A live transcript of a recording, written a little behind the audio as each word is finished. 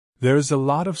There is a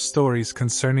lot of stories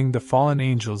concerning the fallen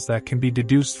angels that can be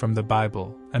deduced from the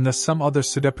Bible and some other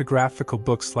pseudepigraphical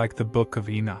books like the Book of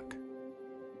Enoch.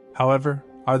 However,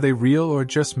 are they real or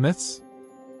just myths?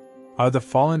 Are the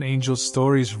fallen angels'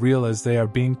 stories real as they are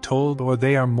being told, or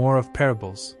they are more of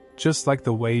parables, just like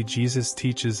the way Jesus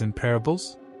teaches in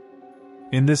parables?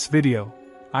 In this video,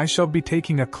 I shall be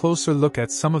taking a closer look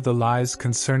at some of the lies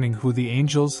concerning who the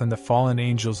angels and the fallen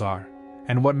angels are,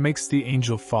 and what makes the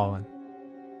angel fallen.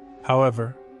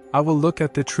 However, I will look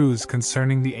at the truths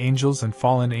concerning the angels and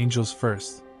fallen angels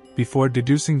first, before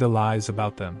deducing the lies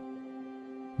about them.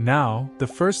 Now, the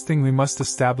first thing we must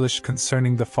establish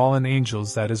concerning the fallen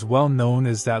angels that is well known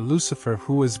is that Lucifer,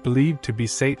 who is believed to be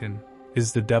Satan,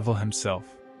 is the devil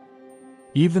himself.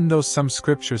 Even though some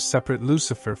scriptures separate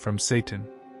Lucifer from Satan.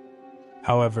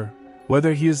 However,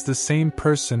 whether he is the same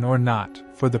person or not,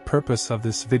 for the purpose of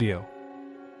this video,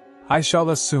 I shall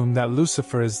assume that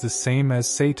Lucifer is the same as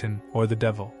Satan or the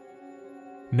devil.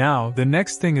 Now, the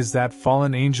next thing is that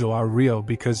fallen angels are real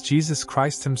because Jesus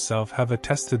Christ himself have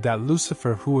attested that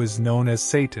Lucifer, who is known as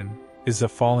Satan, is a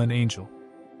fallen angel.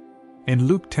 In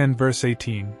Luke 10 verse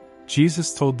 18,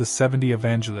 Jesus told the 70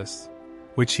 evangelists,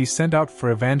 which he sent out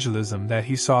for evangelism, that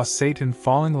he saw Satan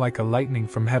falling like a lightning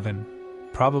from heaven,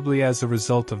 probably as a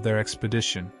result of their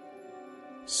expedition.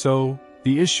 So,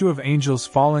 the issue of angels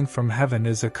falling from heaven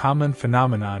is a common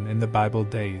phenomenon in the Bible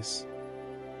days.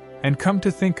 And come to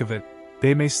think of it,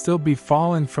 they may still be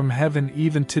falling from heaven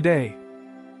even today.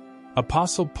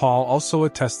 Apostle Paul also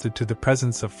attested to the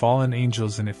presence of fallen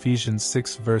angels in Ephesians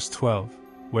 6 verse 12,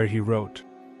 where he wrote,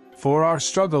 "For our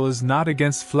struggle is not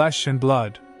against flesh and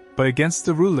blood, but against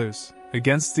the rulers,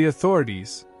 against the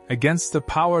authorities, against the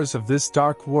powers of this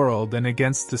dark world, and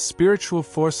against the spiritual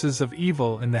forces of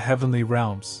evil in the heavenly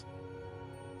realms."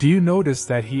 Do you notice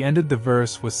that he ended the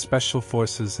verse with special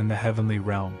forces in the heavenly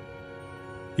realm?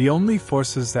 The only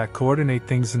forces that coordinate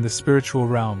things in the spiritual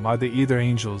realm are either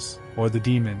angels or the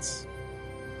demons.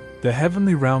 The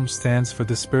heavenly realm stands for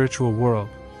the spiritual world,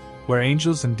 where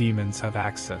angels and demons have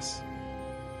access.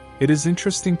 It is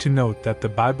interesting to note that the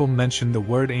Bible mentioned the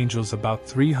word angels about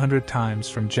 300 times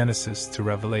from Genesis to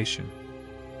Revelation.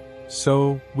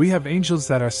 So, we have angels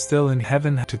that are still in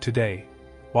heaven to today,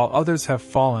 while others have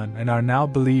fallen and are now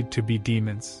believed to be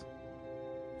demons.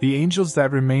 The angels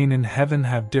that remain in heaven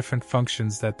have different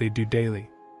functions that they do daily.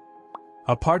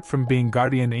 Apart from being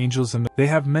guardian angels, they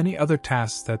have many other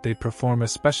tasks that they perform,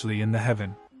 especially in the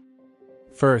heaven.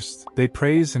 First, they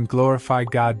praise and glorify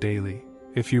God daily.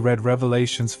 If you read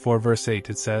Revelations 4 verse 8,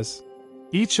 it says,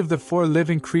 "Each of the 4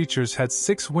 living creatures had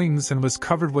 6 wings and was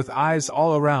covered with eyes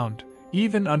all around,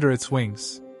 even under its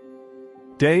wings.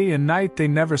 Day and night they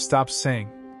never stop saying,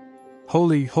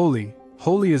 'Holy, holy,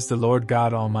 holy is the Lord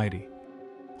God Almighty,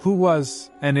 who was,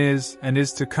 and is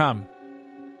to come.'"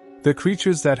 The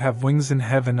creatures that have wings in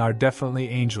heaven are definitely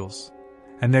angels,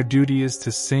 and their duty is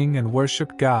to sing and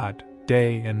worship God,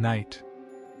 day and night.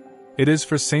 It is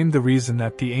for same the reason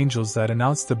that the angels that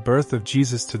announced the birth of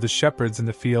Jesus to the shepherds in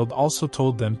the field also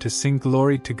told them to sing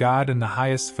glory to God in the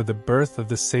highest for the birth of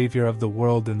the Savior of the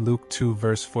world in Luke 2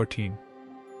 verse 14.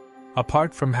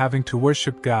 Apart from having to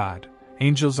worship God,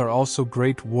 angels are also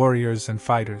great warriors and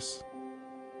fighters.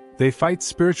 They fight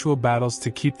spiritual battles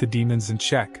to keep the demons in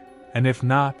check, and if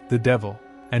not, the devil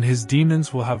and his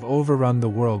demons will have overrun the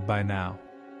world by now.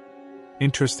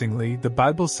 Interestingly, the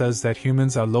Bible says that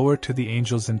humans are lower to the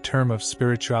angels in terms of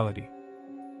spirituality.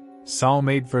 Psalm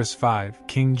 8 verse 5,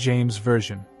 King James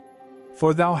Version.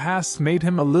 "For thou hast made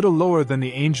him a little lower than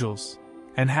the angels,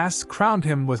 and hast crowned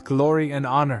him with glory and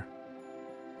honor."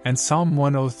 And Psalm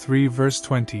 103 verse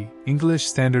 20, English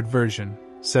Standard Version,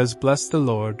 says, "Bless the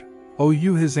Lord, O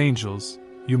you his angels,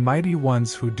 you mighty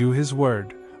ones who do his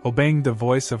word, obeying the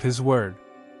voice of his word."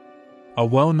 A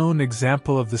well-known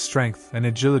example of the strength and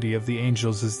agility of the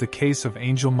angels is the case of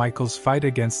Angel Michael's fight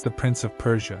against the Prince of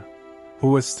Persia,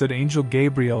 who withstood Angel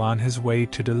Gabriel on his way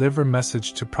to deliver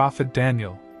message to Prophet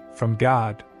Daniel, from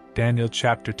God, Daniel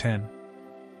chapter 10.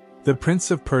 The Prince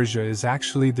of Persia is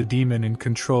actually the demon in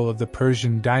control of the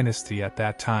Persian dynasty at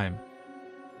that time.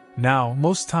 Now,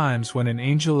 most times when an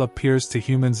angel appears to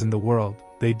humans in the world,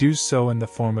 they do so in the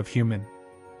form of human.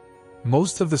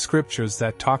 Most of the scriptures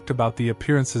that talked about the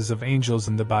appearances of angels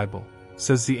in the Bible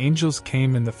says the angels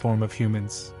came in the form of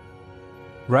humans.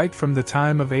 Right from the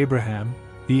time of Abraham,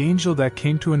 the angel that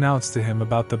came to announce to him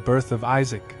about the birth of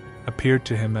Isaac appeared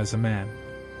to him as a man.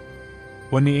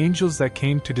 When the angels that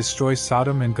came to destroy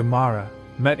Sodom and Gomorrah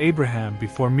met Abraham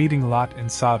before meeting Lot in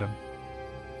Sodom,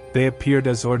 they appeared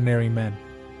as ordinary men.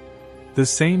 The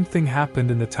same thing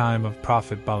happened in the time of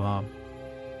Prophet Balaam.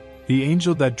 The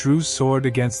angel that drew sword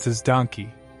against his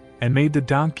donkey and made the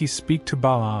donkey speak to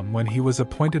Balaam when he was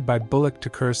appointed by Balak to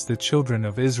curse the children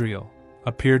of Israel,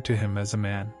 appeared to him as a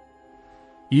man.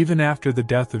 Even after the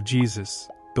death of Jesus,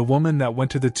 the woman that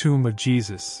went to the tomb of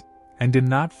Jesus, and did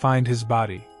not find his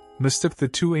body, mistook the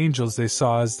two angels they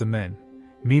saw as the men,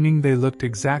 meaning they looked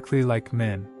exactly like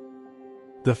men.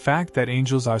 The fact that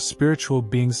angels are spiritual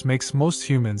beings makes most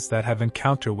humans that have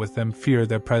encounter with them fear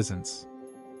their presence.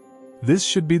 This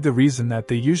should be the reason that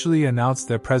they usually announce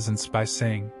their presence by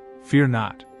saying, "Fear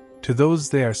not," to those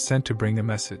they are sent to bring a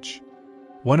message.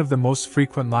 One of the most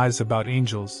frequent lies about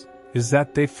angels is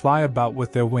that they fly about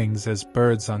with their wings as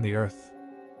birds on the earth.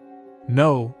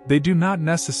 No, they do not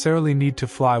necessarily need to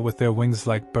fly with their wings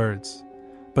like birds,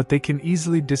 but they can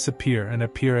easily disappear and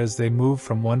appear as they move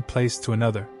from one place to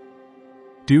another.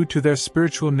 Due to their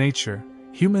spiritual nature,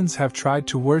 humans have tried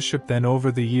to worship them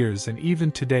over the years, and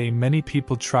even today many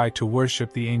people try to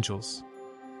worship the angels.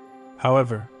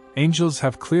 However, angels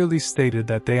have clearly stated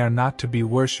that they are not to be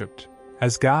worshipped,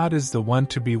 as God is the one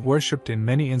to be worshipped in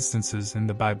many instances in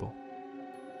the Bible.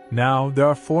 Now, there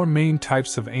are four main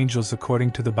types of angels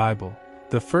according to the Bible.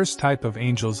 The first type of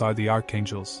angels are the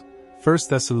archangels. 1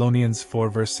 Thessalonians 4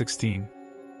 verse 16.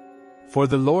 For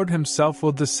the Lord himself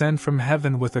will descend from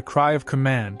heaven with a cry of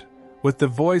command, with the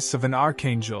voice of an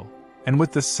archangel, and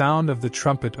with the sound of the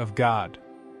trumpet of God.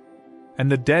 And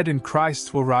the dead in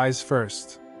Christ will rise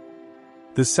first.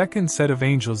 The second set of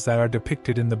angels that are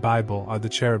depicted in the Bible are the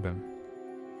cherubim.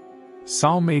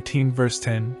 Psalm 18 verse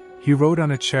 10, he rode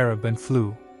on a cherub and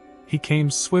flew. He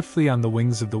came swiftly on the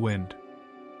wings of the wind.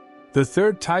 The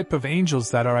third type of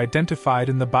angels that are identified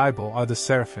in the Bible are the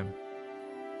seraphim.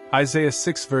 Isaiah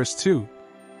 6 verse 2.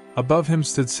 Above him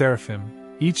stood seraphim,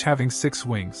 each having 6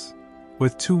 wings.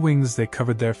 With 2 wings they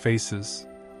covered their faces,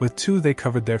 with 2 they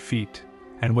covered their feet,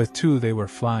 and with 2 they were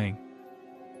flying.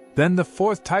 Then the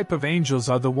fourth type of angels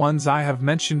are the ones I have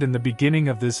mentioned in the beginning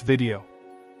of this video.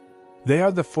 They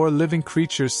are the 4 living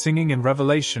creatures singing in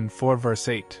Revelation 4 verse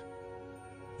 8.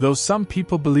 Though some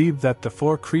people believe that the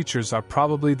 4 creatures are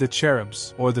probably the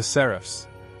cherubs or the seraphs.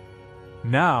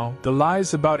 Now, the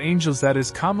lies about angels that is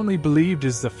commonly believed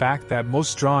is the fact that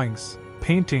most drawings,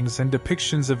 paintings and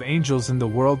depictions of angels in the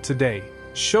world today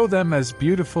show them as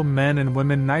beautiful men and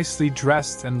women nicely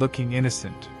dressed and looking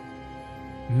innocent.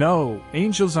 No,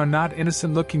 angels are not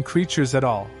innocent-looking creatures at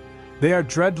all. They are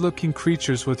dread-looking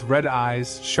creatures with red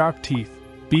eyes, sharp teeth,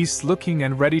 beast-looking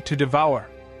and ready to devour.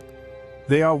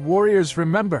 They are warriors,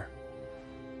 remember.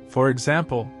 For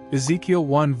example, Ezekiel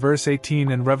 1 verse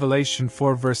 18 and Revelation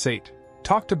 4 verse 8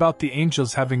 talked about the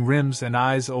angels having rims and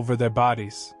eyes over their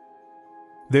bodies.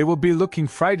 They will be looking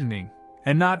frightening,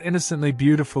 and not innocently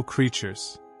beautiful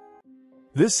creatures.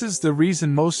 This is the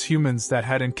reason most humans that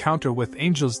had encounter with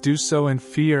angels do so in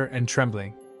fear and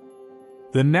trembling.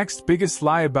 The next biggest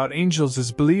lie about angels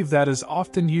is belief that is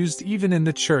often used even in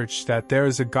the church, that there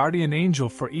is a guardian angel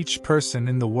for each person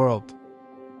in the world.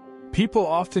 People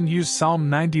often use Psalm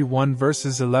 91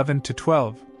 verses 11 to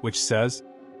 12, which says,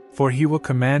 "For he will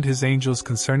command his angels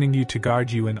concerning you to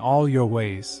guard you in all your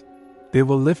ways. They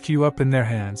will lift you up in their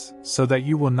hands, so that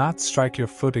you will not strike your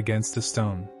foot against a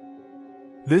stone."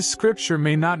 This scripture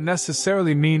may not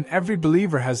necessarily mean every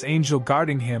believer has angel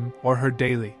guarding him or her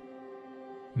daily.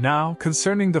 Now,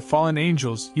 concerning the fallen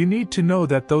angels, you need to know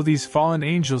that though these fallen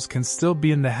angels can still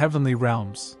be in the heavenly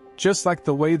realms, just like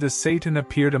the way the Satan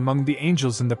appeared among the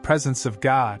angels in the presence of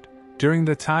God during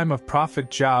the time of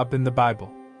Prophet Job in the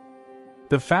Bible.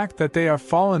 The fact that they are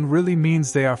fallen really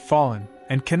means they are fallen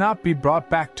and cannot be brought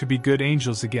back to be good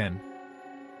angels again.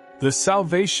 The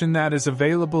salvation that is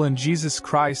available in Jesus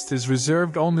Christ is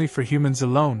reserved only for humans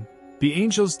alone. The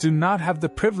angels do not have the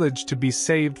privilege to be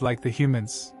saved like the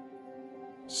humans.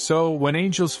 So, when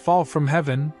angels fall from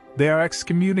heaven, they are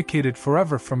excommunicated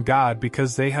forever from God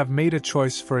because they have made a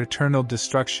choice for eternal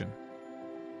destruction.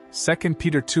 2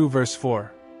 Peter 2 verse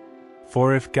 4.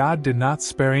 For if God did not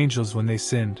spare angels when they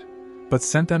sinned, but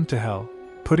sent them to hell,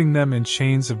 putting them in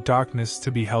chains of darkness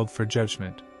to be held for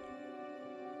judgment.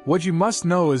 What you must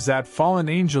know is that fallen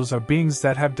angels are beings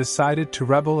that have decided to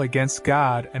rebel against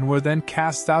God and were then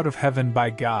cast out of heaven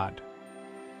by God.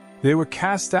 They were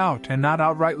cast out and not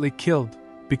outrightly killed,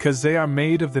 because they are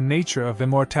made of the nature of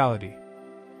immortality.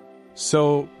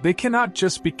 So, they cannot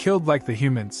just be killed like the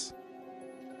humans.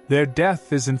 Their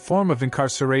death is in form of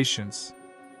incarcerations.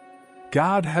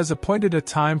 God has appointed a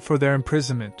time for their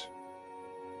imprisonment.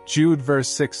 Jude verse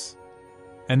 6.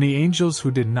 And the angels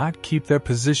who did not keep their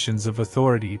positions of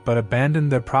authority but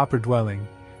abandoned their proper dwelling,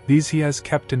 these he has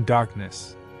kept in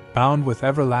darkness, bound with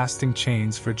everlasting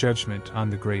chains for judgment on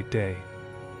the great day.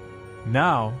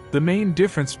 Now, the main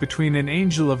difference between an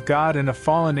angel of God and a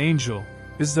fallen angel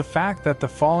is the fact that the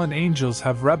fallen angels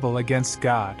have rebelled against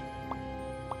God.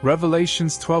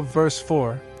 Revelations 12 verse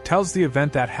 4 tells the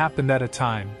event that happened at a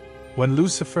time when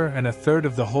Lucifer and a third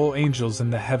of the whole angels in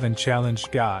the heaven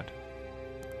challenged God.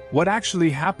 What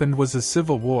actually happened was a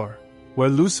civil war, where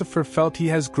Lucifer felt he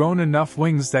has grown enough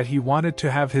wings that he wanted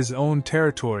to have his own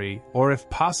territory, or if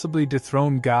possibly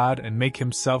dethrone God and make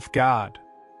himself God.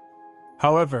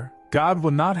 However, God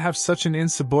will not have such an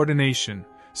insubordination,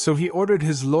 so he ordered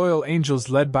his loyal angels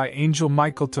led by Angel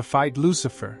Michael to fight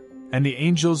Lucifer, and the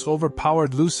angels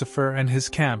overpowered Lucifer and his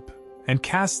camp, and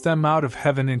cast them out of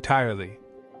heaven entirely.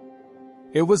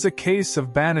 It was a case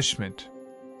of banishment.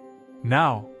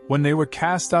 Now, when they were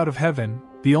cast out of heaven,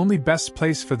 the only best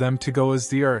place for them to go is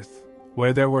the earth,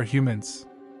 where there were humans.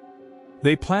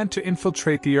 They planned to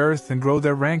infiltrate the earth and grow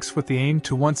their ranks with the aim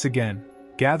to once again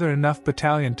gather enough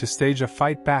battalion to stage a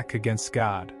fight back against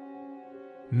God.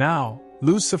 Now,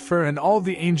 Lucifer and all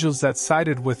the angels that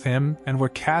sided with him and were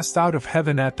cast out of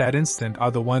heaven at that instant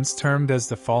are the ones termed as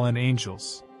the fallen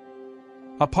angels.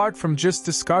 Apart from just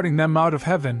discarding them out of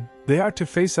heaven, they are to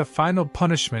face a final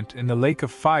punishment in the lake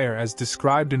of fire as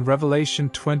described in Revelation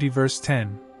 20 verse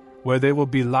 10, where they will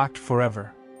be locked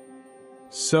forever.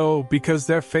 So, because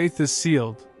their faith is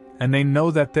sealed, and they know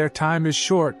that their time is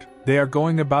short, they are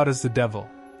going about as the devil,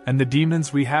 and the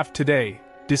demons we have today,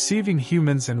 deceiving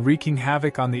humans and wreaking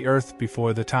havoc on the earth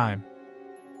before the time.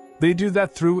 They do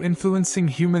that through influencing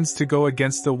humans to go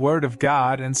against the word of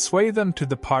God and sway them to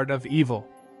the part of evil.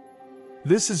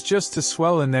 This is just to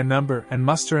swell in their number and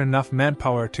muster enough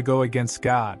manpower to go against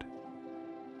God.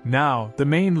 Now, the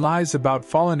main lies about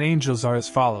fallen angels are as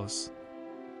follows.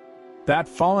 That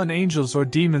fallen angels or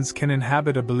demons can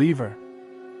inhabit a believer.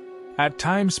 At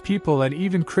times people and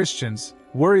even Christians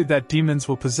worry that demons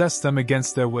will possess them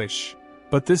against their wish,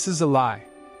 but this is a lie,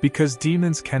 because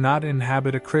demons cannot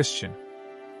inhabit a Christian.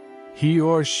 He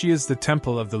or she is the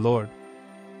temple of the Lord.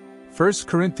 1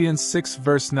 Corinthians 6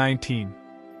 verse 19.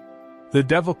 The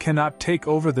devil cannot take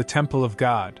over the temple of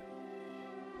God.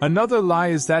 Another lie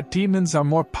is that demons are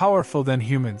more powerful than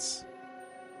humans.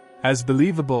 As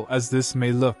believable as this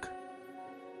may look,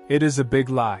 it is a big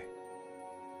lie.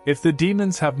 If the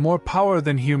demons have more power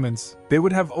than humans, they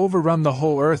would have overrun the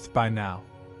whole earth by now.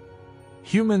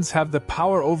 Humans have the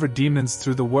power over demons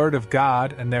through the Word of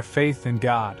God and their faith in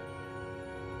God.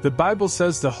 The Bible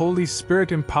says the Holy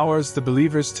Spirit empowers the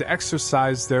believers to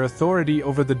exercise their authority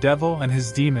over the devil and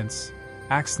his demons.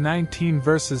 Acts 19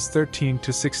 verses 13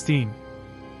 to 16.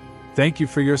 Thank you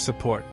for your support.